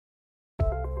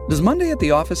Does Monday at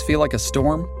the office feel like a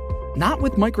storm? Not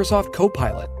with Microsoft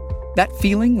Copilot. That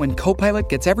feeling when Copilot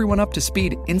gets everyone up to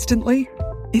speed instantly?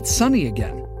 It's sunny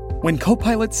again. When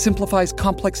Copilot simplifies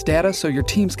complex data so your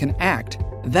teams can act,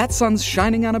 that sun's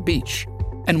shining on a beach.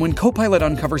 And when Copilot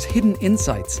uncovers hidden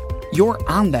insights, you're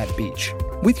on that beach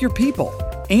with your people,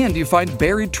 and you find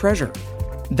buried treasure.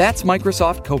 That's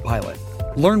Microsoft Copilot.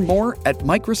 Learn more at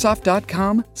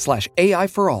Microsoft.com/AI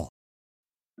for all.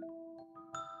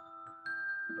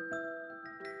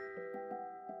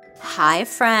 Hi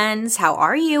friends, how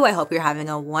are you? I hope you're having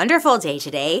a wonderful day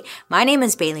today. My name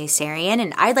is Bailey Sarian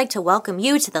and I'd like to welcome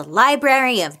you to the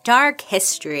Library of Dark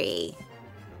History.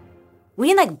 We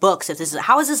need like books if this is,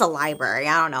 how is this a library?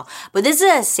 I don't know. But this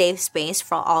is a safe space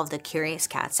for all of the curious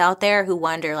cats out there who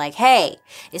wonder like, hey,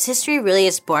 is history really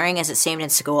as boring as it seemed in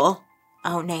school?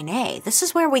 Oh, nay. This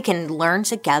is where we can learn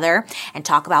together and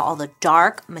talk about all the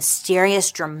dark,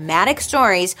 mysterious, dramatic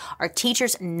stories our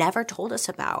teachers never told us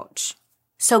about.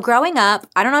 So growing up,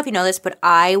 I don't know if you know this, but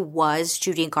I was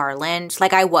Judy Garland.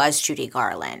 I was Judy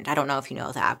Garland. I don't know if you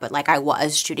know that, but I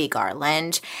was Judy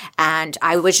Garland. And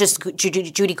I was just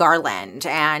Judy Garland.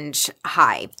 And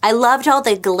hi. I loved all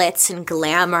the glitz and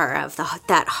glamour of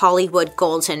that Hollywood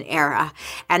golden era.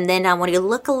 And then when you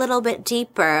look a little bit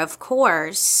deeper, of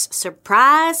course,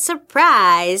 surprise,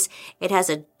 surprise, it has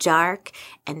a dark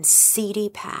and seedy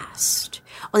past.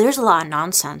 Well, there's a lot of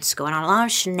nonsense going on. A lot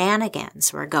of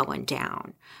shenanigans were going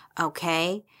down.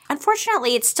 Okay?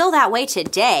 Unfortunately, it's still that way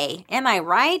today. Am I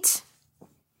right?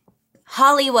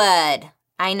 Hollywood.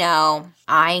 I know.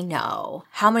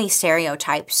 How many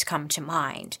stereotypes come to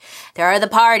mind? There are the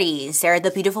parties. There are the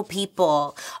beautiful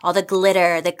people. All the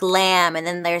glitter, the glam. And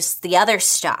then there's the other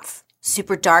stuff.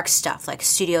 Super dark stuff like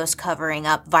studios covering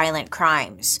up violent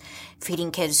crimes.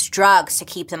 Feeding kids drugs to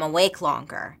keep them awake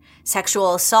longer.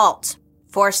 Sexual assault.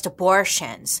 Forced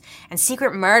abortions, and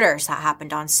secret murders that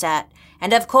happened on set,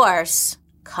 and of course,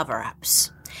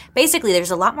 cover-ups. Basically,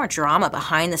 there's a lot more drama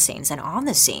behind the scenes than on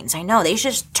the scenes. I know, they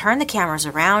should just turn the cameras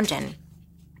around, and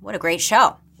what a great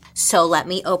show. So let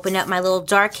me open up my little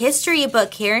dark history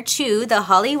book here to the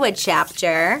Hollywood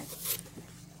chapter.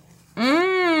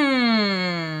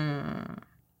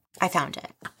 I found it.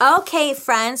 Okay,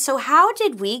 friends, so how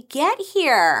did we get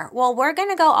here? Well, we're going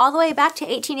to go all the way back to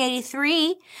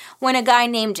 1883 when a guy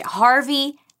named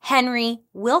Harvey Henry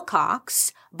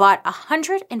Wilcox bought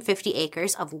 150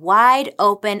 acres of wide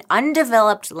open,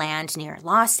 undeveloped land near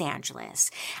Los Angeles.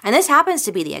 And this happens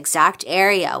to be the exact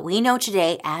area we know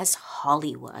today as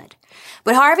Hollywood.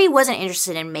 But Harvey wasn't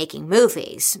interested in making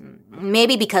movies.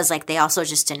 Maybe because they also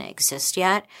just didn't exist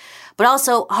yet. But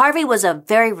also, Harvey was a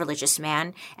very religious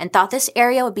man and thought this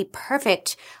area would be a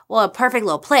perfect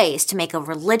little place to make a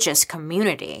religious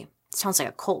community. Sounds like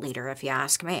a cult leader if you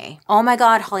ask me. Oh my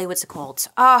God, Hollywood's a cult.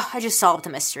 Oh, I just solved the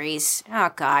mysteries.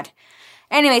 Oh God.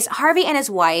 Anyways, Harvey and his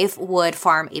wife would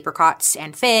farm apricots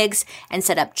and figs and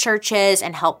set up churches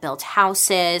and help build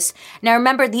houses. Now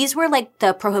remember, these were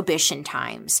the Prohibition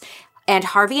times. And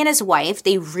Harvey and his wife,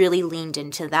 they really leaned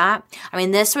into that. I mean,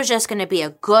 this was just going to be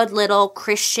a good little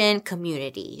Christian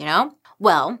community, you know?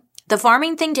 Well, the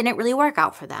farming thing didn't really work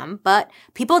out for them, but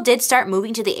people did start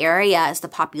moving to the area as the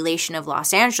population of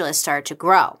Los Angeles started to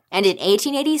grow. And in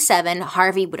 1887,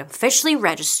 Harvey would officially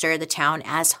register the town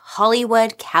as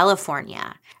Hollywood,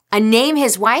 California, a name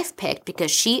his wife picked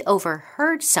because she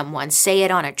overheard someone say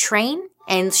it on a train.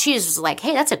 And she was like,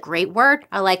 hey, that's a great word.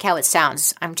 I like how it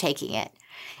sounds. I'm taking it.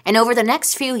 And over the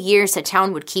next few years, the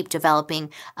town would keep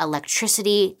developing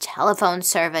electricity, telephone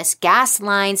service, gas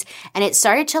lines, and it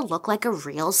started to look like a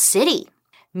real city.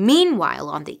 Meanwhile,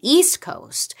 on the East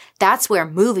Coast, that's where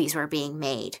movies were being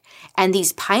made. And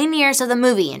these pioneers of the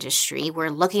movie industry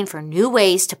were looking for new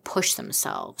ways to push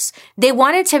themselves. They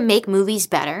wanted to make movies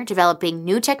better, developing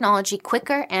new technology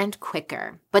quicker and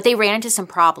quicker. But they ran into some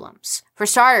problems. For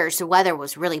starters, the weather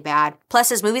was really bad. Plus,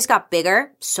 as movies got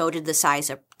bigger, so did the size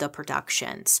of the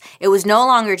productions. It was no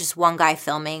longer just one guy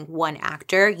filming, one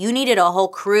actor. You needed a whole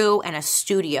crew and a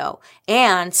studio,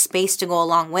 and space to go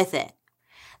along with it.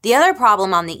 The other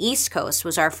problem on the East Coast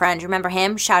was our friend, remember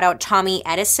him? Shout out Tommy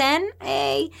Edison.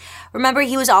 Hey. Remember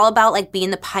he was all about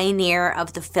being the pioneer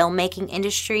of the filmmaking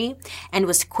industry and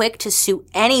was quick to sue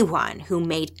anyone who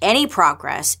made any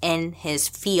progress in his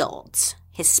fields,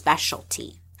 his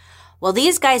specialty. Well,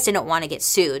 these guys didn't want to get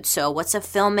sued, so what's a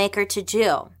filmmaker to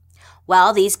do?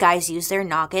 Well, these guys used their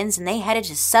noggins and they headed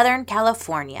to Southern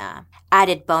California.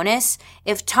 Added bonus,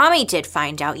 if Tommy did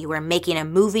find out you were making a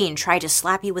movie and tried to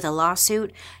slap you with a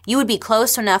lawsuit, you would be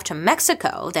close enough to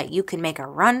Mexico that you could make a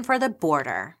run for the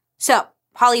border. So,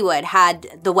 Hollywood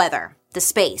had the weather. the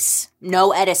space,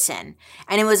 no Edison.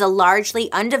 And it was a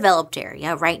largely undeveloped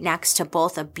area right next to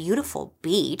both a beautiful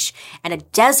beach and a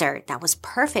desert that was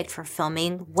perfect for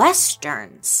filming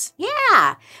Westerns.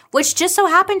 Yeah, which just so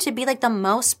happened to be like the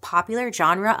most popular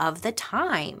genre of the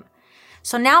time.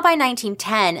 So now by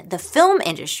 1910, the film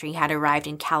industry had arrived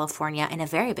in California in a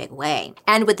very big way.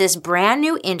 And with this brand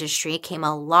new industry came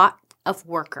a lot of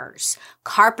workers,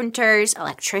 carpenters,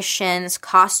 electricians,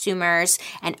 costumers,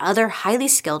 and other highly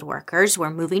skilled workers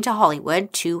were moving to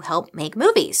Hollywood to help make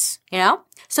movies,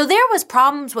 So there was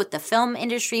problems with the film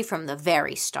industry from the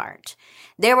very start.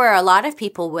 There were a lot of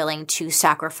people willing to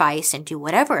sacrifice and do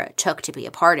whatever it took to be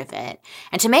a part of it.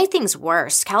 And to make things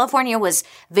worse, California was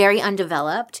very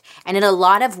undeveloped, and in a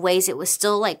lot of ways it was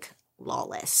still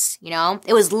lawless,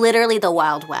 It was literally the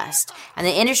Wild West, and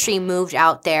the industry moved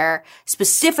out there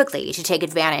specifically to take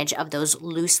advantage of those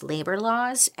loose labor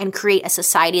laws and create a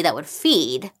society that would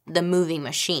feed the movie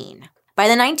machine. By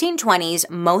the 1920s,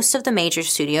 most of the major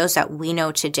studios that we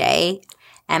know today,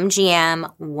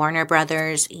 MGM, Warner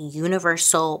Brothers,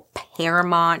 Universal,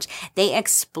 Paramount, they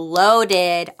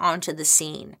exploded onto the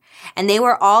scene. And they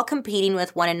were all competing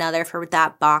with one another for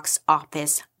that box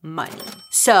office money.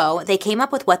 So they came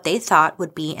up with what they thought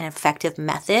would be an effective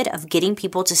method of getting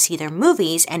people to see their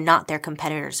movies and not their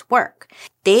competitors' work.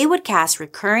 They would cast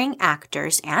recurring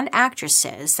actors and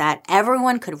actresses that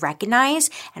everyone could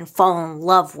recognize and fall in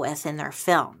love with in their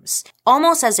films.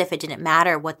 Almost as if it didn't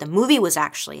matter what the movie was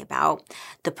actually about,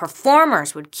 the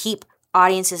performers would keep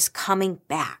audiences coming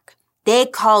back. They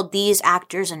called these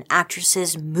actors and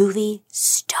actresses movie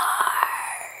stars.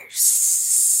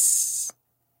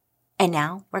 And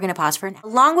now we're going to pause for now.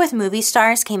 Along with movie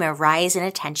stars came a rise in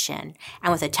attention,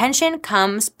 and with attention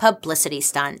comes publicity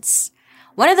stunts.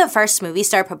 One of the first movie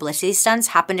star publicity stunts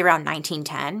happened around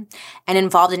 1910 and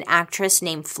involved an actress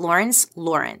named Florence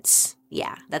Lawrence.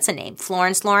 Yeah, that's a name.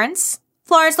 Florence Lawrence?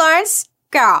 Florence Lawrence?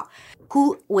 Girl.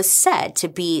 Who was said to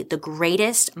be the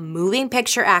greatest moving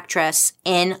picture actress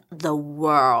in the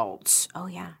world. Oh,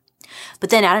 yeah. But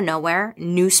then out of nowhere,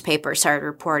 newspapers started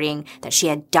reporting that she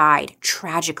had died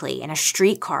tragically in a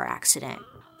streetcar accident.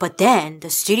 But then the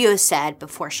studio said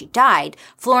before she died,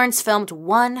 Florence filmed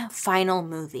one final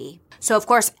movie. So of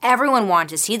course, everyone wanted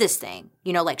to see this thing.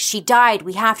 She died,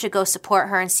 we have to go support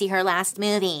her and see her last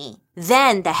movie.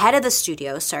 Then the head of the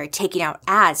studio started taking out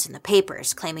ads in the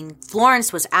papers claiming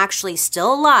Florence was actually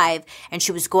still alive and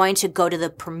she was going to go to the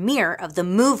premiere of the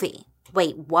movie.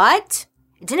 Wait, what?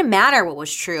 It didn't matter what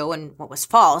was true and what was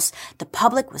false. The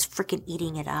public was freaking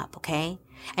eating it up, okay?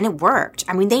 And it worked.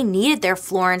 They needed their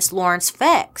Florence Lawrence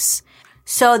fix.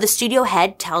 So the studio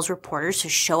head tells reporters to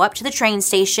show up to the train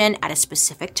station at a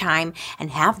specific time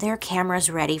and have their cameras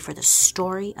ready for the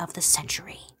story of the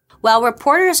century. Well,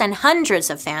 reporters and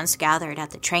hundreds of fans gathered at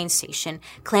the train station,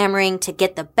 clamoring to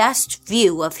get the best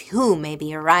view of who may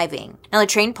be arriving. Now, the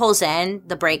train pulls in,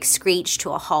 the brakes screech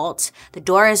to a halt, the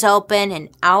door is open, and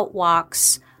out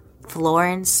walks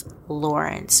Florence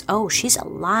Lawrence. Oh, she's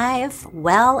alive,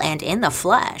 well, and in the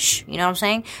flesh. You know what I'm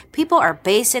saying? People are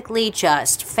basically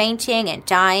just fainting and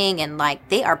dying, and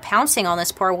they are pouncing on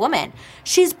this poor woman.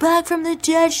 She's back from the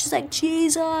dead. She's like,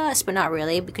 Jesus. But not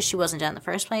really, because she wasn't dead in the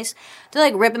first place.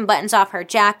 They're ripping buttons off her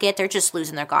jacket. They're just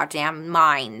losing their goddamn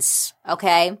minds.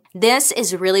 Okay? This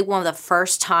is really one of the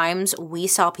first times we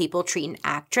saw people treat an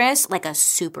actress like a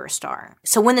superstar.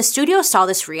 So when the studio saw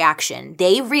this reaction,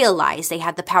 they realized they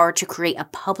had the power to create a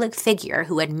public figure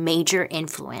who had major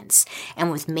influence. And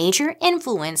with major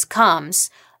influence comes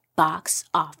box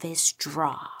office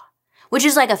draw, which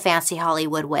is a fancy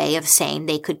Hollywood way of saying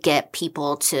they could get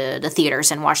people to the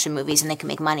theaters and watch the movies and they can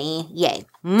make money. Yay.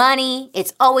 Money.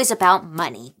 It's always about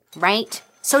money, right?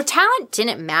 So talent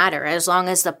didn't matter as long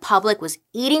as the public was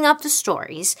eating up the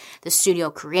stories the studio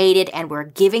created and were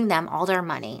giving them all their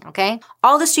money, okay?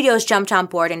 All the studios jumped on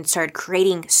board and started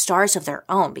creating stars of their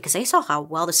own because they saw how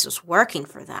well this was working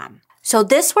for them. So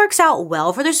this works out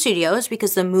well for the studios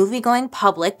because the movie-going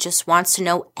public just wants to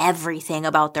know everything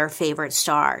about their favorite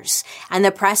stars. And the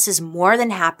press is more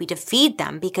than happy to feed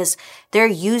them because they're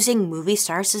using movie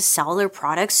stars to sell their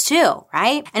products too,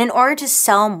 right? And in order to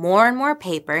sell more and more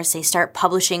papers, they start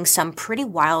publishing some pretty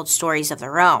wild stories of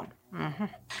their own.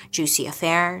 Juicy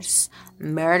affairs,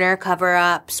 murder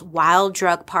cover-ups, wild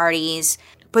drug parties.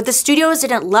 But the studios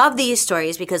didn't love these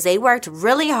stories because they worked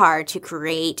really hard to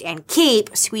create and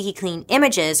keep squeaky clean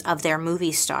images of their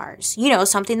movie stars.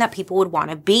 Something that people would want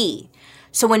to be.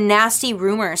 So when nasty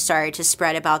rumors started to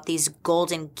spread about these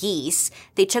golden geese,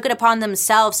 they took it upon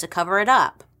themselves to cover it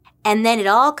up. And then it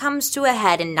all comes to a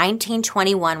head in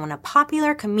 1921 when a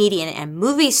popular comedian and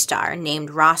movie star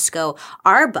named Roscoe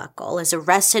Arbuckle is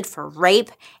arrested for rape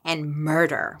and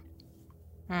murder.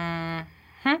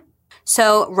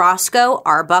 So Roscoe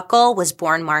Arbuckle was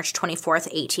born March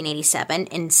 24th, 1887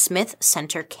 in Smith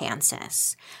Center,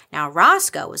 Kansas. Now,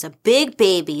 Roscoe was a big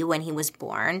baby when he was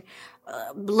born.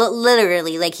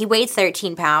 Literally, like he weighed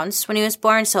 13 pounds when he was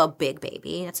born, so a big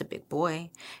baby. That's a big boy.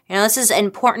 You know, this is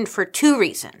important for two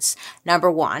reasons. Number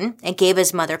one, it gave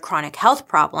his mother chronic health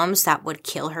problems that would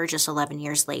kill her just 11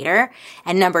 years later.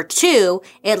 And number two,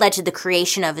 it led to the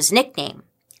creation of his nickname,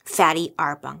 Fatty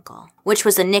Arbuckle, which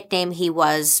was the nickname he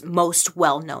was most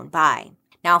well known by.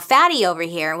 Now, Fatty over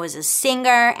here was a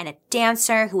singer and a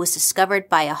dancer who was discovered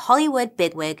by a Hollywood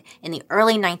bigwig in the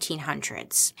early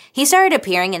 1900s. He started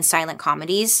appearing in silent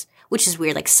comedies, which is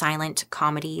weird, like silent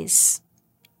comedies.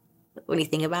 When you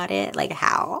think about it, like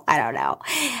how? I don't know.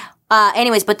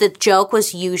 Anyways, but the joke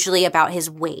was usually about his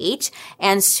weight,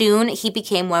 and soon he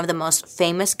became one of the most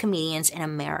famous comedians in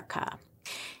America.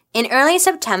 In early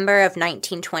September of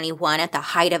 1921, at the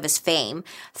height of his fame,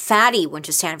 Fatty went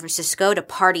to San Francisco to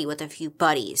party with a few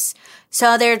buddies.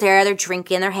 So they're there, they're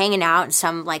drinking, they're hanging out in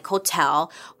some, hotel,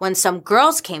 when some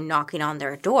girls came knocking on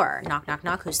their door. Knock, knock,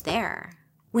 knock, who's there?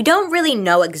 We don't really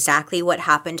know exactly what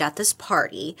happened at this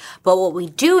party, but what we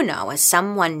do know is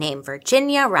someone named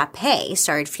Virginia Rapay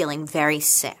started feeling very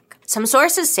sick. Some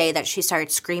sources say that she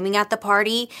started screaming at the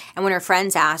party, and when her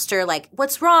friends asked her,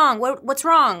 what's wrong? What's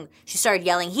wrong? She started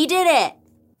yelling, he did it!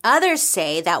 Others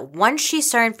say that once she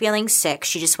started feeling sick,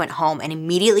 she just went home and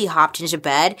immediately hopped into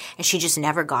bed, and she just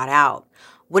never got out.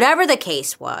 Whatever the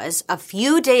case was, a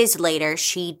few days later,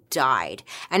 she died.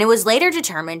 And it was later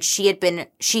determined she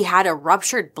had a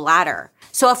ruptured bladder.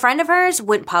 So a friend of hers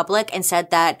went public and said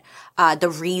that the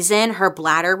reason her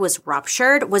bladder was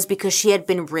ruptured was because she had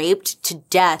been raped to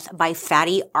death by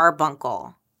Fatty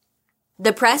Arbuckle.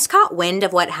 The press caught wind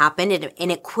of what happened,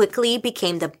 and it quickly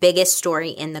became the biggest story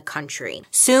in the country.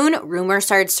 Soon, rumors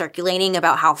started circulating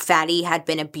about how Fatty had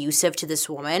been abusive to this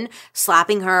woman,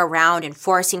 slapping her around and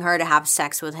forcing her to have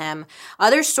sex with him.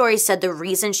 Other stories said the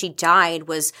reason she died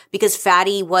was because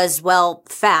Fatty was,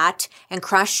 fat and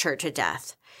crushed her to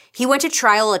death. He went to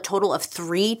trial a total of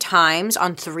 3 times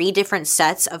on 3 different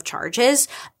sets of charges,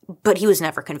 but he was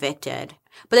never convicted.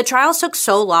 But the trials took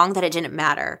so long that it didn't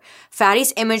matter.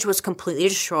 Fatty's image was completely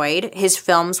destroyed, his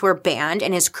films were banned,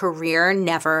 and his career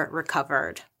never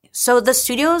recovered. So the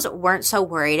studios weren't so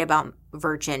worried about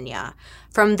Virginia.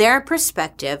 From their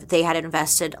perspective, they had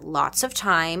invested lots of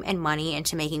time and money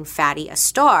into making Fatty a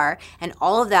star, and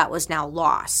all of that was now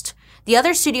lost. The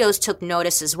other studios took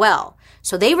notice as well,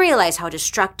 so they realized how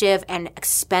destructive and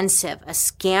expensive a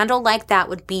scandal like that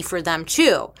would be for them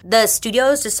too. The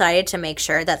studios decided to make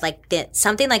sure that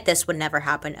something like this would never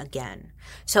happen again.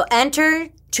 So enter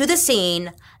to the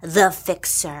scene, the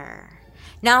fixer.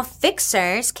 Now,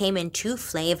 fixers came in 2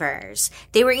 flavors.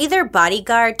 They were either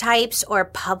bodyguard types or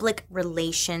public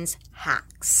relations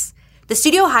hacks. The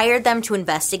studio hired them to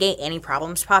investigate any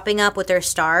problems popping up with their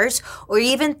stars, or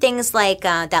even things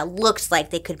that looked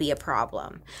like they could be a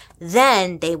problem.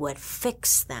 Then they would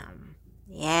fix them.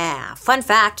 Yeah, fun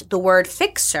fact, the word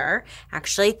fixer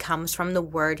actually comes from the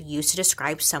word used to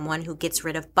describe someone who gets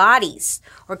rid of bodies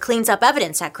or cleans up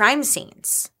evidence at crime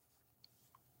scenes.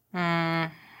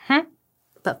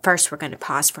 But first, we're going to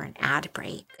pause for an ad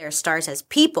break. There are stars as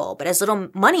people, but as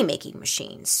little money-making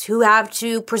machines who have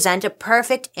to present a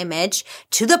perfect image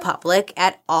to the public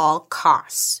at all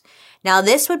costs. Now,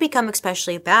 this would become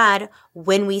especially bad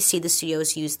when we see the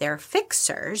studios use their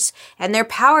fixers and their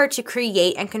power to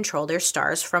create and control their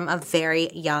stars from a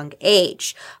very young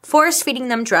age, force-feeding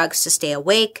them drugs to stay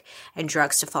awake and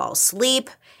drugs to fall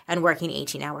asleep, and working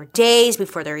 18-hour days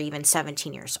before they're even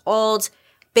 17 years old.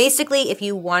 Basically, if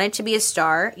you wanted to be a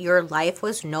star, your life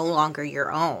was no longer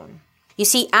your own. You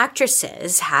see,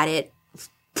 actresses had it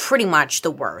pretty much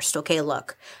the worst. Okay,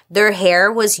 look, their hair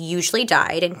was usually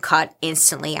dyed and cut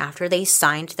instantly after they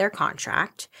signed their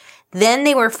contract. Then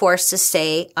they were forced to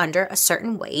stay under a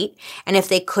certain weight, and if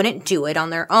they couldn't do it on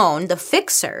their own, the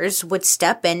fixers would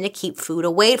step in to keep food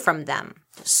away from them,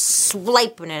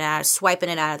 swiping it out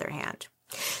of their hand.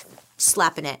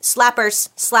 Slapping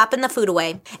the food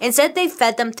away. Instead, they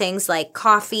fed them things like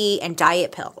coffee and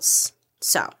diet pills.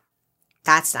 So,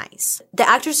 that's nice. The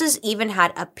actresses even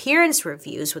had appearance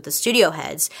reviews with the studio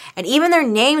heads, and even their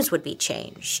names would be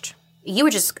changed. You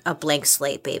were just a blank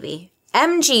slate, baby.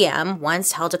 MGM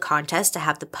once held a contest to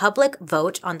have the public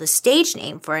vote on the stage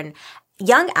name for a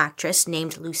young actress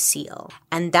named Lucille.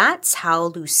 And that's how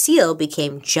Lucille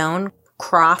became Joan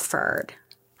Crawford.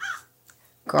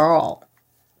 Girl.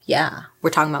 Yeah, we're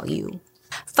talking about you.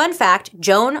 Fun fact,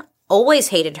 Joan always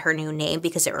hated her new name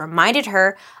because it reminded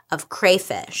her of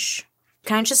crayfish.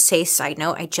 Can I just say, side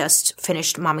note, I just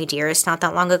finished Mommy Dearest not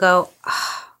that long ago.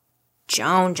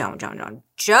 Joan.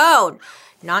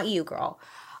 Not you, girl.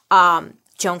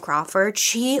 Joan Crawford,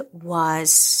 she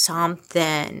was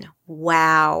something.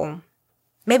 Wow.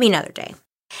 Maybe another day.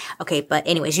 Okay, but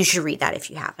anyways, you should read that if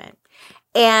you haven't.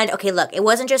 And okay, look, it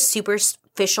wasn't just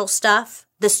superficial stuff.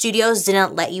 The studios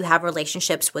didn't let you have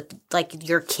relationships with like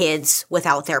your kids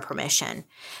without their permission.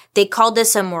 They called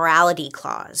this a morality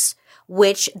clause,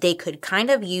 which they could kind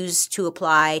of use to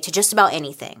apply to just about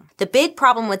anything. The big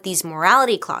problem with these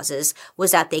morality clauses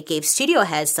was that they gave studio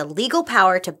heads the legal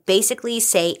power to basically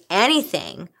say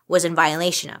anything was in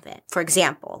violation of it. For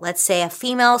example, let's say a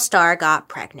female star got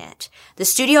pregnant. The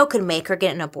studio could make her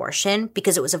get an abortion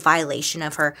because it was a violation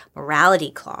of her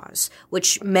morality clause,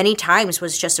 which many times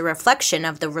was just a reflection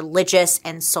of the religious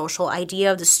and social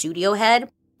idea of the studio head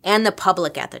and the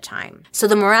public at the time. So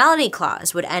the morality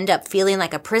clause would end up feeling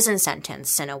like a prison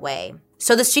sentence in a way.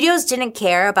 So the studios didn't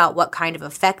care about what kind of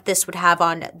effect this would have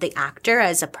on the actor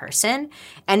as a person.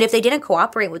 And if they didn't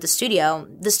cooperate with the studio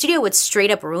would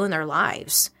straight up ruin their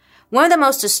lives. One of the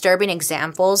most disturbing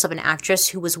examples of an actress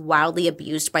who was wildly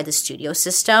abused by the studio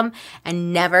system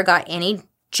and never got any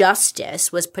justice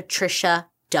was Patricia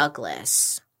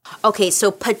Douglas. Okay,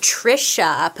 so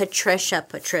Patricia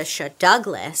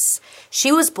Douglas,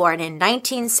 she was born in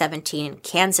 1917 in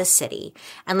Kansas City.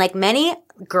 And like many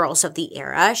girls of the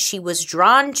era, she was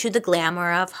drawn to the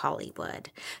glamour of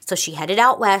Hollywood. So she headed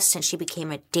out west and she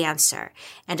became a dancer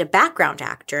and a background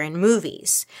actor in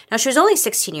movies. Now, she was only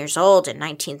 16 years old in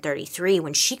 1933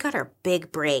 when she got her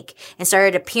big break and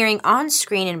started appearing on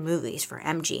screen in movies for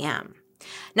MGM.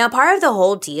 Now, part of the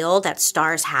whole deal that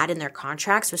stars had in their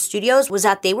contracts with studios was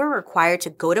that they were required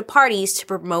to go to parties to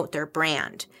promote their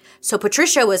brand. So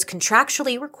Patricia was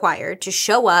contractually required to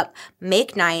show up,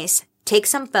 make nice, take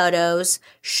some photos,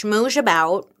 schmooze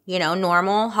about,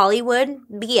 normal Hollywood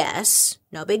BS,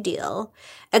 no big deal.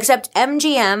 Except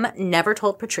MGM never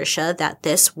told Patricia that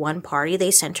this one party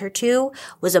they sent her to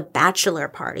was a bachelor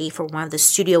party for one of the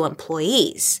studio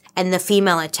employees, and the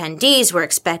female attendees were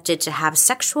expected to have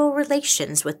sexual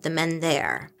relations with the men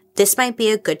there. This might be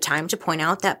a good time to point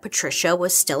out that Patricia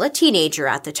was still a teenager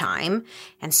at the time,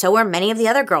 and so were many of the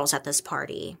other girls at this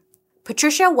party.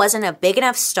 Patricia wasn't a big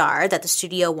enough star that the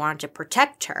studio wanted to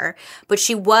protect her, but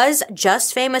she was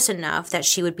just famous enough that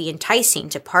she would be enticing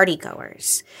to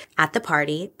partygoers. At the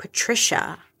party,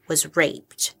 Patricia was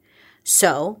raped.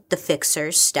 So the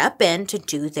fixers step in to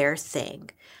do their thing,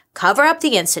 cover up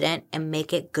the incident and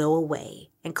make it go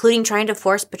away, including trying to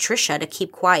force Patricia to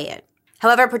keep quiet.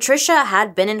 However, Patricia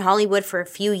had been in Hollywood for a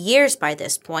few years by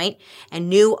this point and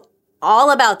knew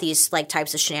all about these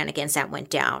types of shenanigans that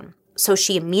went down. So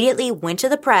she immediately went to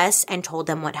the press and told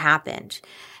them what happened.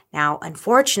 Now,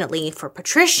 unfortunately for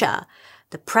Patricia,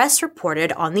 the press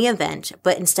reported on the event,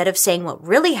 but instead of saying what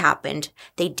really happened,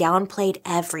 they downplayed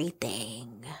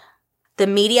everything. The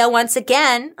media once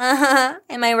again,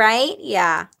 am I right?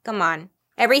 Yeah, come on.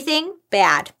 Everything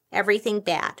bad. Everything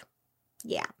bad.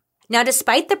 Yeah. Now,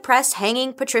 despite the press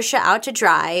hanging Patricia out to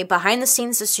dry, behind the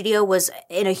scenes the studio was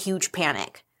in a huge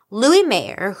panic. Louis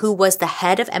Mayer, who was the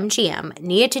head of MGM,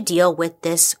 needed to deal with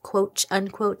this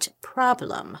quote-unquote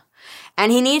problem. And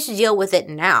he needed to deal with it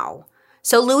now.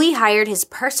 So Louis hired his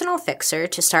personal fixer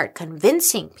to start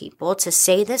convincing people to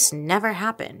say this never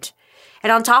happened. And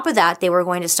on top of that, they were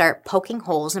going to start poking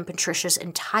holes in Patricia's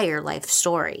entire life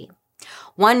story.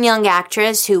 One young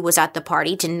actress who was at the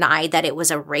party denied that it was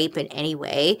a rape in any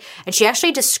way, and she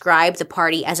actually described the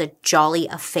party as a jolly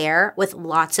affair with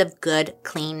lots of good,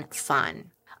 clean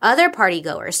fun. Other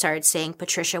partygoers started saying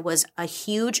Patricia was a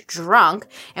huge drunk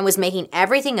and was making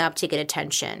everything up to get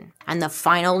attention. And the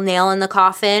final nail in the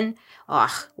coffin?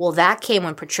 That came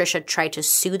when Patricia tried to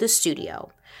sue the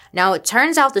studio. Now, it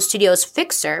turns out the studio's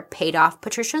fixer paid off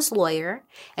Patricia's lawyer,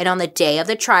 and on the day of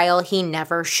the trial, he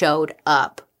never showed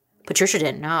up. Patricia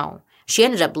didn't know. She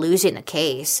ended up losing the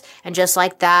case, and just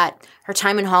like that, her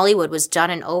time in Hollywood was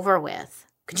done and over with.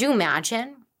 Could you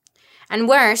imagine? And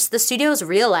worse, the studios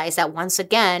realized that once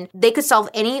again, they could solve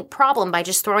any problem by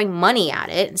just throwing money at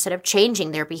it instead of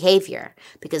changing their behavior,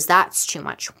 because that's too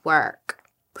much work.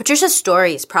 Patricia's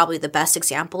story is probably the best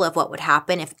example of what would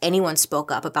happen if anyone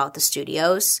spoke up about the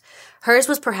studios. Hers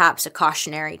was perhaps a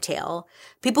cautionary tale.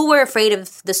 People were afraid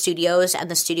of the studios,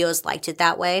 and the studios liked it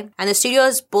that way. And the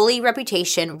studio's bully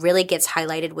reputation really gets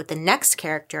highlighted with the next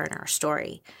character in our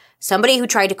story. Somebody who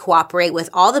tried to cooperate with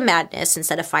all the madness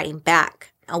instead of fighting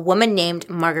back. A woman named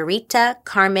Margarita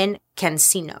Carmen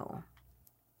Cancino.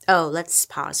 Oh, let's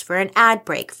pause for an ad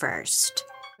break first.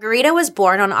 Margarita was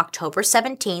born on October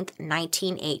 17th,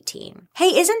 1918.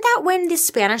 Hey, isn't that when the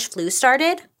Spanish flu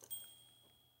started?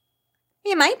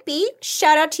 It might be.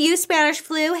 Shout out to you, Spanish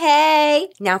flu. Hey!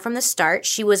 Now from the start,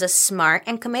 she was a smart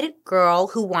and committed girl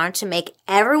who wanted to make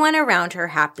everyone around her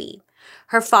happy.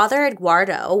 Her father,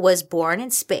 Eduardo, was born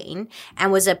in Spain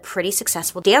and was a pretty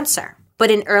successful dancer. But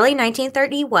in early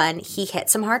 1931, he hit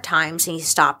some hard times and he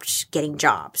stopped getting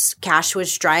jobs. Cash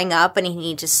was drying up and he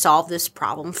needed to solve this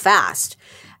problem fast.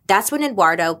 That's when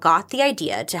Eduardo got the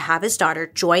idea to have his daughter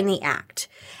join the act.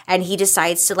 And he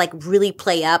decides to really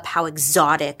play up how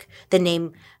exotic the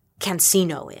name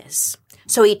Cansino is.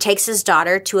 So he takes his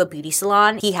daughter to a beauty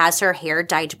salon. He has her hair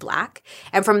dyed black.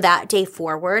 And from that day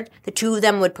forward, the two of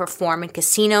them would perform in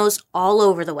casinos all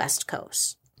over the West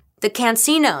Coast. The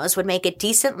Cansinos would make a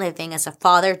decent living as a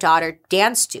father-daughter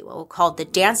dance duo called the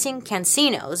Dancing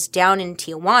Cansinos down in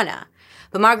Tijuana.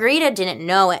 But Margarita didn't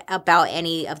know about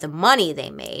any of the money they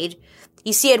made.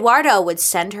 You see, Eduardo would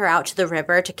send her out to the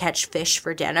river to catch fish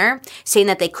for dinner, saying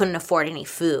that they couldn't afford any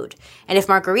food. And if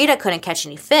Margarita couldn't catch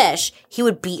any fish, he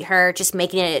would beat her, just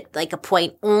making it a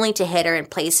point only to hit her in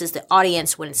places the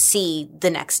audience wouldn't see the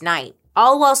next night,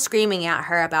 all while screaming at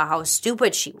her about how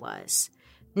stupid she was.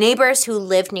 Neighbors who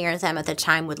lived near them at the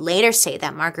time would later say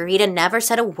that Margarita never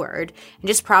said a word and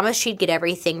just promised she'd get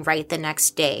everything right the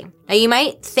next day. Now, you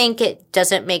might think it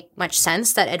doesn't make much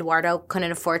sense that Eduardo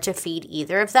couldn't afford to feed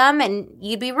either of them, and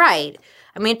you'd be right.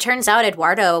 I mean, it turns out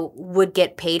Eduardo would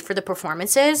get paid for the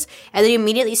performances and then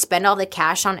immediately spend all the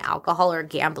cash on alcohol or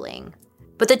gambling.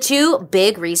 But the two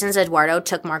big reasons Eduardo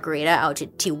took Margarita out to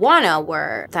Tijuana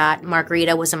were that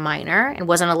Margarita was a minor and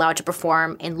wasn't allowed to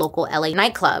perform in local LA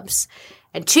nightclubs.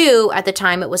 And two, at the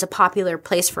time, it was a popular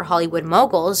place for Hollywood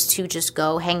moguls to just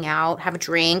go hang out, have a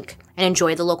drink, and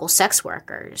enjoy the local sex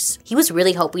workers. He was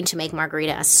really hoping to make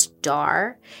Margarita a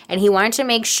star, and he wanted to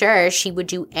make sure she would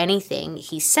do anything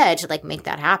he said to make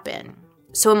that happen.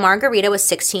 So when Margarita was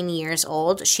 16 years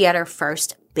old, she had her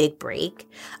first big break.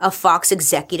 A Fox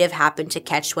executive happened to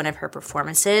catch one of her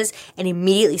performances and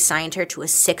immediately signed her to a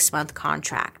 6-month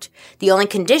contract. The only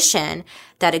condition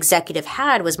that executive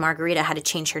had was Margarita had to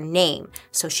change her name,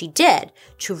 so she did,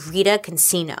 to Rita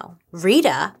Cansino.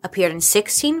 Rita appeared in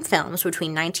 16 films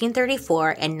between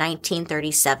 1934 and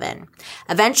 1937.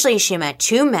 Eventually, she met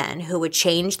two men who would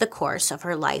change the course of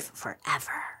her life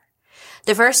forever.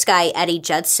 The first guy, Eddie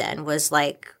Judson, was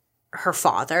her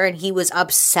father, and he was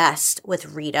obsessed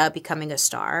with Rita becoming a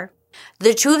star.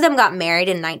 The two of them got married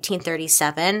in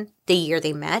 1937, the year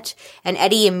they met, and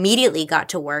Eddie immediately got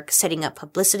to work setting up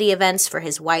publicity events for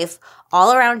his wife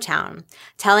all around town,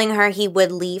 telling her he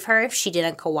would leave her if she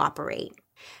didn't cooperate.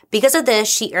 Because of this,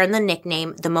 she earned the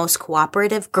nickname the most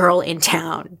cooperative girl in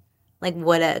town.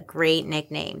 What a great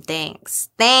nickname.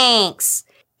 Thanks.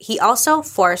 He also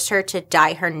forced her to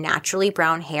dye her naturally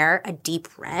brown hair a deep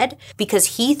red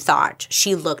because he thought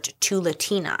she looked too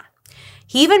Latina.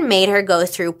 He even made her go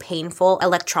through painful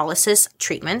electrolysis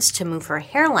treatments to move her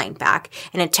hairline back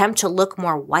in an attempt to look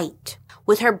more white.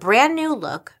 With her brand new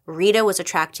look, Rita was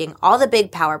attracting all the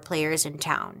big power players in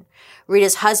town.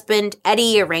 Rita's husband,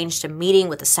 Eddie, arranged a meeting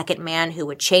with a second man who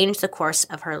would change the course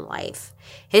of her life.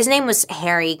 His name was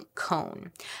Harry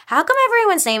Cohn. How come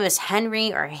everyone's name is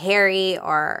Henry or Harry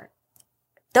or...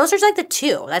 Those are the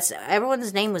two.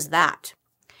 Everyone's name was that.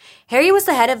 Harry was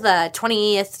the head of the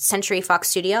 20th Century Fox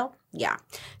studio. Yeah.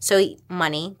 So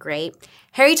money, great.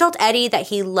 Harry told Eddie that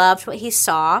he loved what he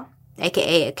saw,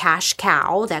 aka a cash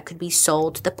cow that could be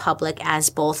sold to the public as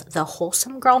both the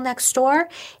wholesome girl next door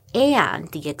and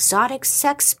the exotic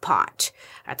sex pot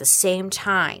at the same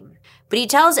time. But he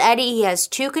tells Eddie he has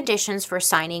two conditions for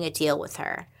signing a deal with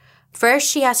her. First,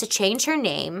 she has to change her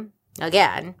name,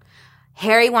 again.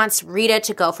 Harry wants Rita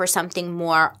to go for something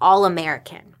more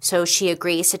all-American, so she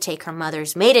agrees to take her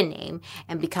mother's maiden name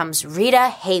and becomes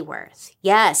Rita Hayworth.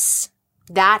 Yes,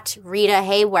 that Rita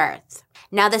Hayworth.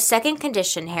 Now, the second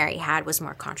condition Harry had was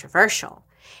more controversial.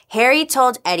 Harry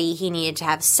told Eddie he needed to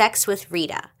have sex with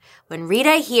Rita. When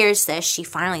Rita hears this, she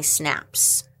finally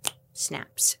snaps.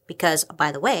 Because,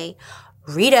 by the way,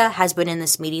 Rita has been in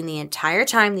this meeting the entire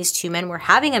time these two men were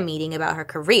having a meeting about her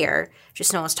career.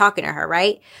 Just no one's talking to her,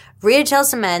 right? Rita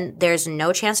tells the men there's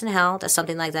no chance in hell that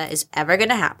something like that is ever going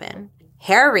to happen.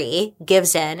 Harry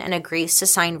gives in and agrees to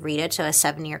sign Rita to a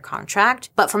 7-year contract.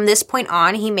 But from this point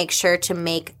on, he makes sure to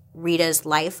make Rita's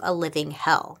life a living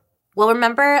hell. Well,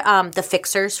 remember the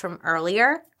fixers from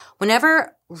earlier?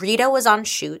 Whenever Rita was on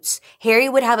shoots, Harry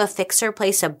would have a fixer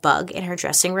place a bug in her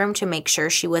dressing room to make sure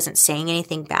she wasn't saying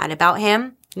anything bad about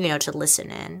him. to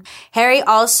listen in. Harry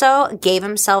also gave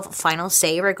himself final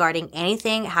say regarding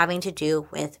anything having to do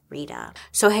with Rita.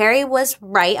 So Harry was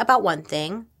right about one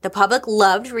thing. The public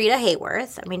loved Rita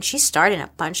Hayworth. I mean, she starred in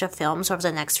a bunch of films over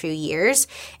the next few years,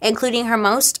 including her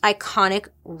most iconic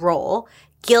role,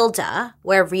 Gilda,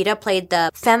 where Rita played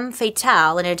the femme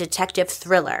fatale in a detective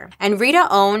thriller. And Rita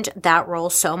owned that role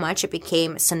so much it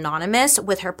became synonymous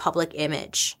with her public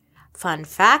image. Fun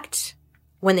fact,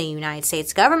 when the United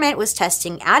States government was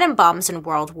testing atom bombs in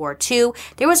World War II,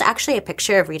 there was actually a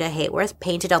picture of Rita Hayworth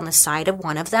painted on the side of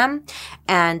one of them,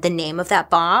 and the name of that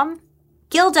bomb,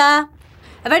 Gilda.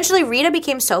 Eventually, Rita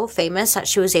became so famous that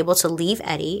she was able to leave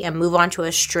Eddie and move on to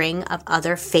a string of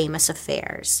other famous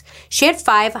affairs. She had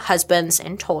 5 husbands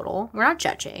in total. We're not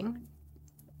judging.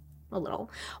 A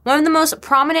little. One of the most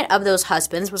prominent of those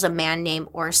husbands was a man named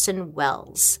Orson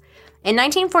Welles. In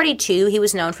 1942, he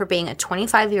was known for being a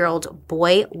 25-year-old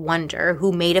boy wonder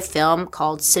who made a film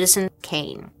called Citizen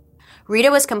Kane. Rita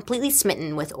was completely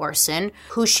smitten with Orson,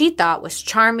 who she thought was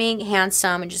charming,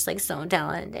 handsome, and just so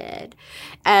talented.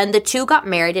 And the two got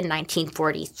married in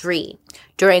 1943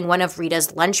 during one of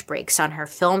Rita's lunch breaks on her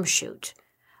film shoot.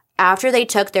 After they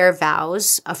took their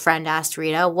vows, a friend asked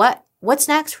Rita, What's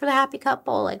next for the happy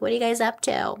couple? What are you guys up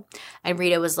to? And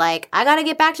Rita was like, I gotta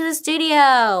get back to the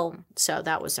studio. So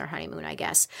that was their honeymoon, I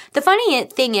guess. The funny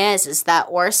thing is that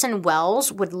Orson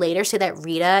Welles would later say that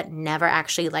Rita never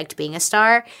actually liked being a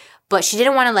star, but she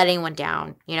didn't want to let anyone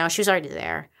down. She was already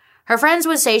there. Her friends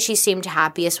would say she seemed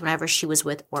happiest whenever she was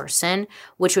with Orson,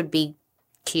 which would be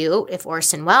cute if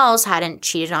Orson Welles hadn't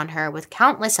cheated on her with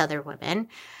countless other women,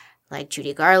 like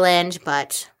Judy Garland,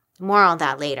 but more on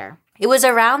that later. It was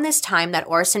around this time that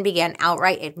Orson began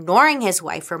outright ignoring his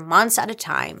wife for months at a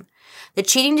time. The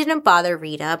cheating didn't bother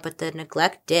Rita, but the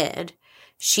neglect did.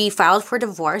 She filed for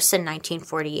divorce in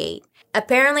 1948.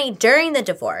 Apparently, during the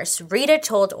divorce, Rita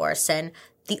told Orson,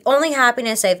 "The only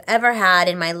happiness I've ever had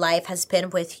in my life has been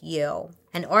with you."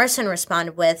 And Orson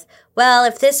responded with, "Well,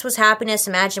 if this was happiness,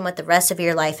 imagine what the rest of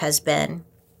your life has been."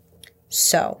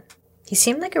 So, he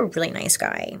seemed like a really nice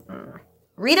guy.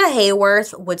 Rita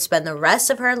Hayworth would spend the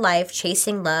rest of her life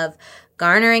chasing love,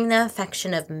 garnering the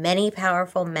affection of many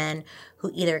powerful men who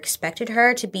either expected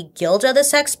her to be Gilda the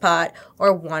sex pot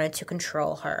or wanted to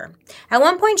control her. At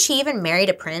one point, she even married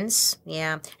a prince.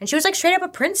 Yeah, and she was straight up a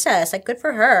princess. Good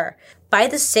for her. By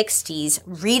the 60s,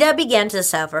 Rita began to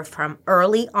suffer from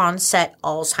early onset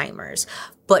Alzheimer's,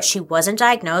 but she wasn't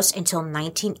diagnosed until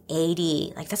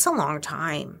 1980. That's a long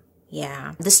time.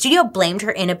 Yeah. The studio blamed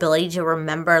her inability to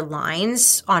remember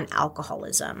lines on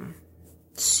alcoholism.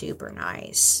 Super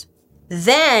nice.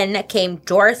 Then came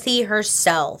Dorothy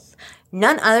herself,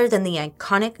 none other than the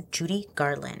iconic Judy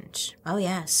Garland. Oh,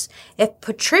 yes. If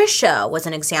Patricia was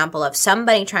an example of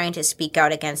somebody trying to speak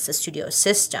out against the studio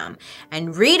system,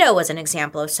 and Rita was an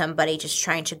example of somebody just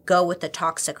trying to go with the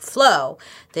toxic flow,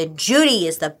 then Judy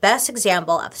is the best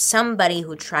example of somebody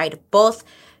who tried both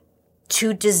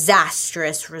to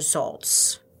disastrous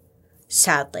results.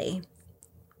 Sadly.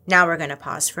 Now we're going to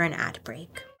pause for an ad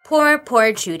break.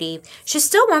 Poor Judy. She's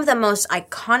still one of the most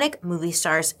iconic movie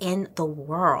stars in the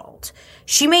world.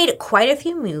 She made quite a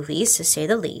few movies, to say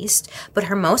the least, but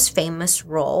her most famous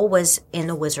role was in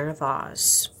The Wizard of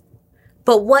Oz.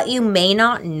 But what you may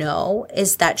not know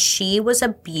is that she was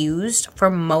abused for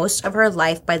most of her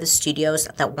life by the studios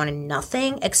that wanted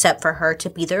nothing except for her to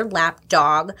be their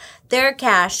lapdog, their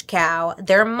cash cow,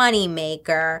 their money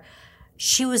maker.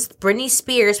 She was Britney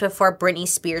Spears before Britney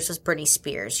Spears was Britney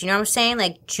Spears. You know what I'm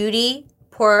saying? Judy,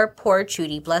 poor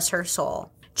Judy, bless her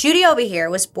soul. Judy over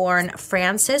here was born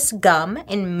Frances Gum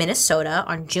in Minnesota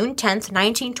on June 10th,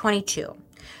 1922.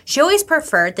 She always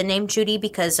preferred the name Judy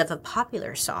because of a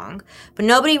popular song, but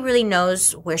nobody really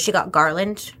knows where she got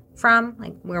Garland from,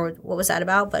 what was that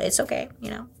about, but it's okay,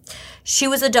 She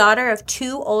was the daughter of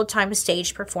 2 old-time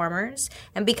stage performers,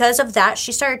 and because of that,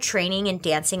 she started training in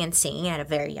dancing and singing at a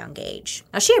very young age.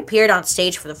 Now, she appeared on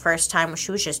stage for the first time when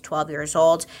she was just 12 years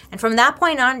old, and from that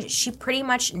point on, she pretty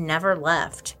much never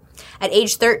left. At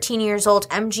age 13 years old,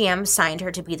 MGM signed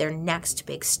her to be their next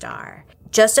big star.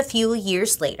 Just a few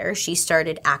years later, she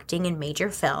started acting in major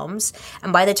films,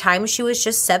 and by the time she was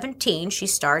just 17, she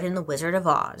starred in The Wizard of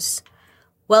Oz.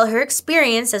 Well, her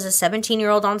experience as a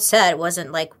 17-year-old on set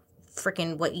wasn't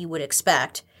freaking what you would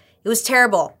expect. It was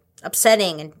terrible,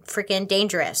 upsetting, and freaking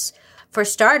dangerous. For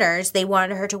starters, they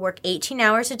wanted her to work 18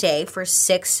 hours a day for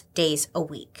 6 days a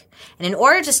week. And in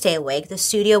order to stay awake, the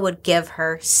studio would give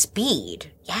her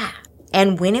speed. Yeah.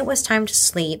 And when it was time to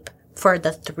sleep, for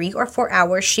the 3 or 4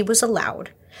 hours she was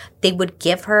allowed, they would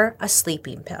give her a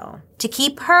sleeping pill. To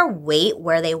keep her weight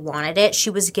where they wanted it, she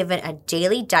was given a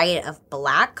daily diet of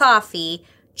black coffee,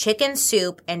 chicken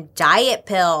soup, and diet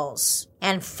pills,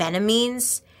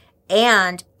 amphetamines,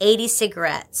 and 80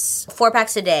 cigarettes. 4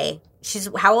 packs a day. She's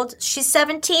how old? She's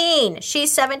 17.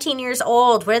 She's 17 years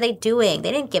old. What are they doing?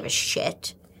 They didn't give a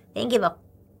shit. They didn't give a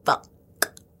fuck.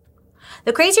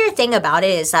 The crazier thing about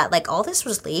it is that, like, all this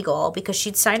was legal because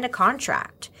she'd signed a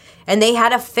contract. And they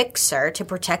had a fixer to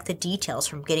protect the details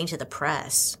from getting to the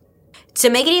press. To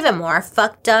make it even more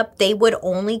fucked up, they would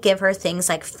only give her things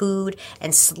like food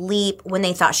and sleep when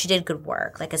they thought she did good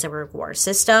work, like as a reward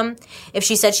system. If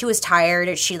she said she was tired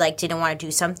or she, like, didn't want to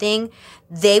do something,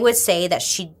 they would say that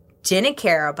she didn't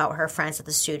care about her friends at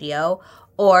the studio,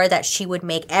 or that she would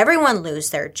make everyone lose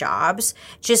their jobs,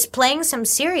 just playing some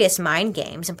serious mind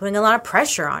games and putting a lot of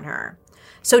pressure on her.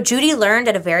 So Judy learned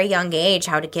at a very young age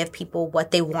how to give people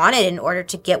what they wanted in order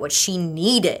to get what she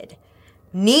needed.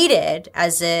 Needed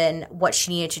as in what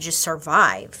she needed to just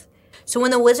survive. So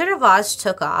when The Wizard of Oz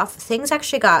took off, things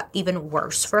actually got even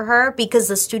worse for her because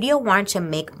the studio wanted to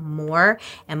make more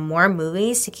and more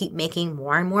movies to keep making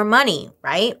more and more money,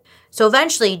 right? So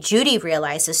eventually, Judy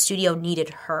realized the studio needed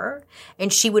her,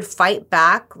 and she would fight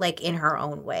back, like, in her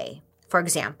own way. For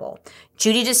example,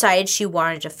 Judy decided she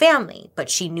wanted a family, but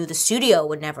she knew the studio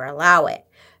would never allow it.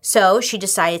 So she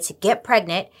decided to get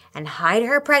pregnant and hide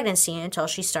her pregnancy until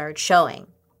she started showing.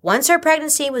 Once her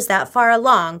pregnancy was that far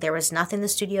along, there was nothing the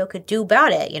studio could do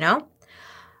about it, you know?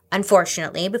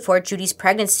 Unfortunately, before Judy's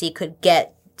pregnancy could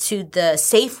get to the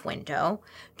safe window,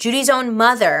 Judy's own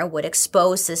mother would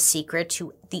expose the secret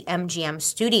to the MGM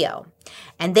studio.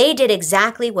 And they did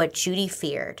exactly what Judy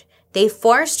feared. They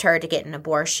forced her to get an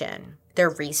abortion. Their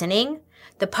reasoning?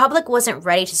 The public wasn't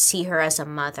ready to see her as a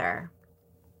mother.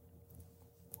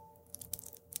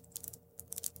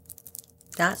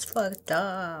 That's fucked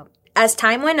up. As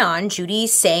time went on, Judy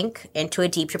sank into a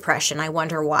deep depression. I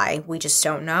wonder why. We just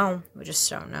don't know.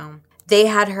 They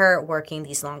had her working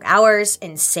these long hours,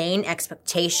 insane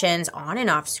expectations on and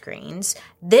off screens.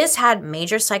 This had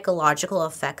major psychological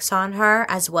effects on her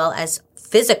as well as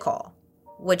physical,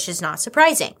 which is not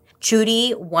surprising.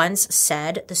 Judy once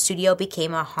said the studio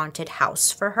became a haunted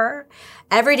house for her.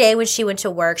 Every day when she went to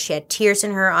work, she had tears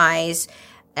in her eyes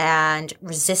and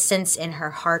resistance in her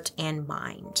heart and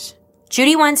mind.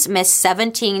 Judy once missed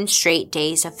 17 straight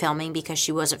days of filming because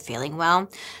she wasn't feeling well.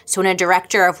 So when a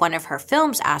director of one of her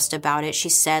films asked about it, she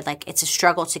said, like, it's a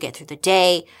struggle to get through the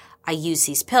day. I use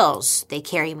these pills. They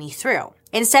carry me through.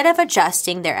 Instead of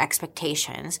adjusting their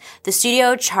expectations, the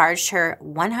studio charged her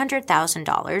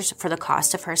 $100,000 for the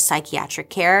cost of her psychiatric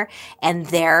care and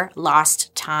their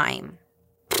lost time.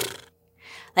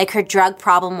 Like, her drug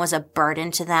problem was a burden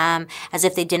to them, as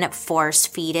if they didn't force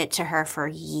feed it to her for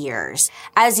years.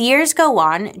 As years go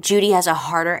on, Judy has a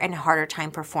harder and harder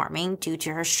time performing due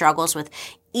to her struggles with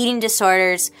eating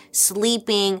disorders,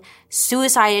 sleeping,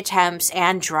 suicide attempts,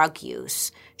 and drug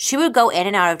use. She would go in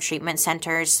and out of treatment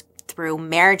centers through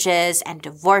marriages and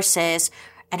divorces,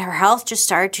 and her health just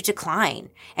started to decline,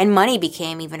 and money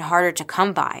became even harder to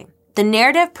come by. The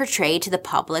narrative portrayed to the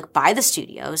public by the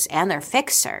studios and their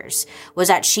fixers was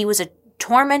that she was a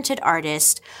tormented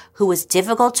artist who was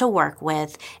difficult to work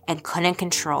with and couldn't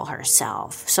control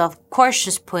herself. So, of course,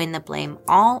 just putting the blame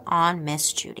all on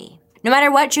Miss Judy. No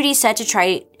matter what Judy said to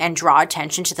try and draw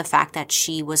attention to the fact that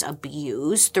she was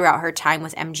abused throughout her time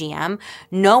with MGM,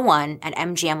 no one at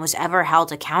MGM was ever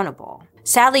held accountable.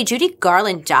 Sadly, Judy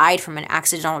Garland died from an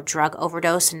accidental drug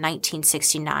overdose in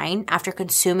 1969 after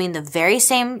consuming the very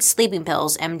same sleeping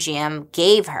pills MGM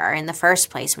gave her in the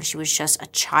first place when she was just a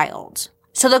child.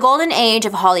 So the golden age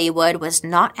of Hollywood was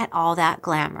not at all that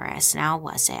glamorous, now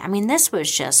was it? I mean, this was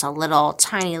just a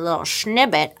tiny little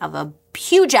snippet of a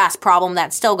huge-ass problem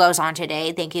that still goes on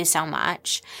today. Thank you so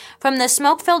much. From the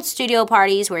smoke-filled studio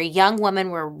parties where young women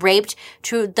were raped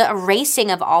to the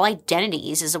erasing of all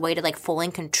identities as a way to,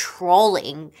 fully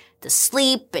controlling the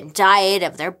sleep and diet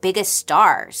of their biggest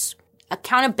stars.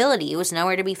 Accountability was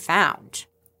nowhere to be found.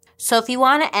 So if you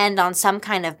want to end on some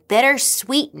kind of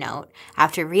bittersweet note,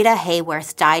 after Rita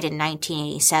Hayworth died in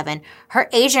 1987, her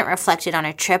agent reflected on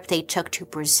a trip they took to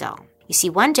Brazil. You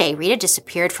see, one day, Rita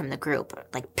disappeared from the group,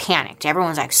 panicked.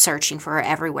 Everyone was, searching for her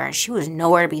everywhere, and she was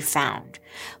nowhere to be found.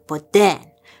 But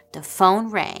then, the phone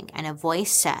rang, and a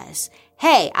voice says,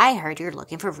 "Hey, I heard you're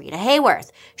looking for Rita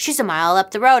Hayworth. She's a mile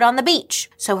up the road on the beach."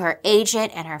 So her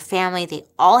agent and her family, they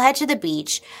all head to the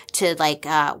beach to,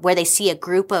 where they see a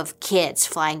group of kids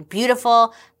flying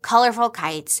beautiful, colorful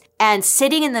kites, and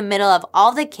sitting in the middle of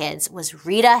all the kids was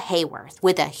Rita Hayworth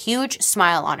with a huge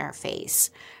smile on her face.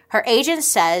 Her agent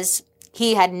says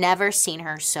he had never seen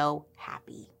her so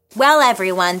happy. Well,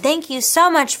 everyone, thank you so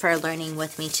much for learning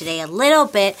with me today a little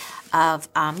bit of,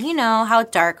 how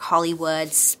dark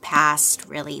Hollywood's past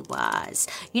really was.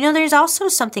 There's also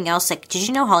something else, like, did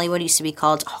you know Hollywood used to be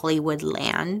called Hollywood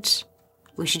Land?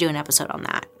 We should do an episode on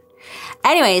that.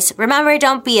 Anyways, remember,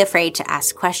 don't be afraid to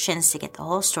ask questions to get the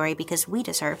whole story, because we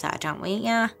deserve that, don't we?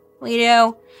 Yeah, we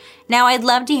do. Now, I'd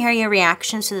love to hear your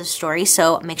reactions to the story,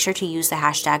 so make sure to use the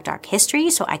hashtag Dark History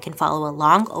so I can follow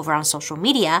along over on social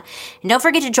media. And don't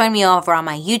forget to join me over on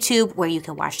my YouTube, where you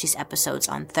can watch these episodes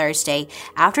on Thursday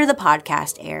after the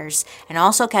podcast airs, and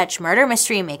also catch Murder,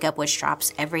 Mystery, and Makeup, which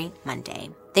drops every Monday.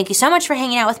 Thank you so much for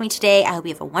hanging out with me today. I hope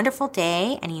you have a wonderful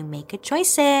day and you make good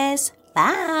choices.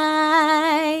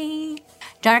 Bye!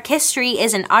 Dark History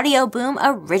is an Audio Boom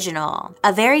original.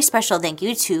 A very special thank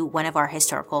you to one of our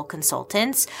historical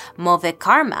consultants,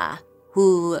 Movikarma,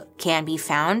 who can be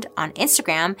found on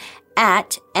Instagram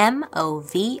at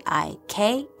MOVIKARMA.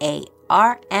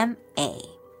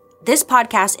 This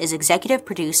podcast is executive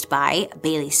produced by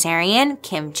Bailey Sarian,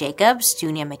 Kim Jacobs,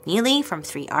 Dunia McNeely from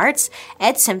 3 Arts,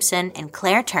 Ed Simpson, and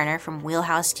Claire Turner from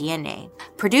Wheelhouse DNA.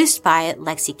 Produced by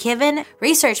Lexi Kiven.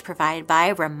 Research provided by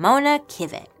Ramona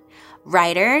Kiven.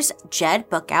 Writers, Jed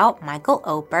Bookout, Michael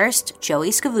Oberst, Joey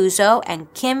Scavuzzo,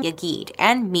 and Kim Yagid,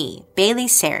 and me, Bailey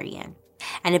Sarian.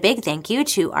 And a big thank you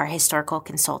to our historical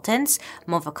consultants,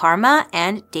 Movikarma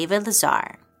and David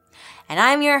Lazar. And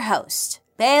I'm your host,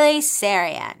 Bailey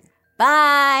Sarian.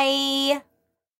 Bye!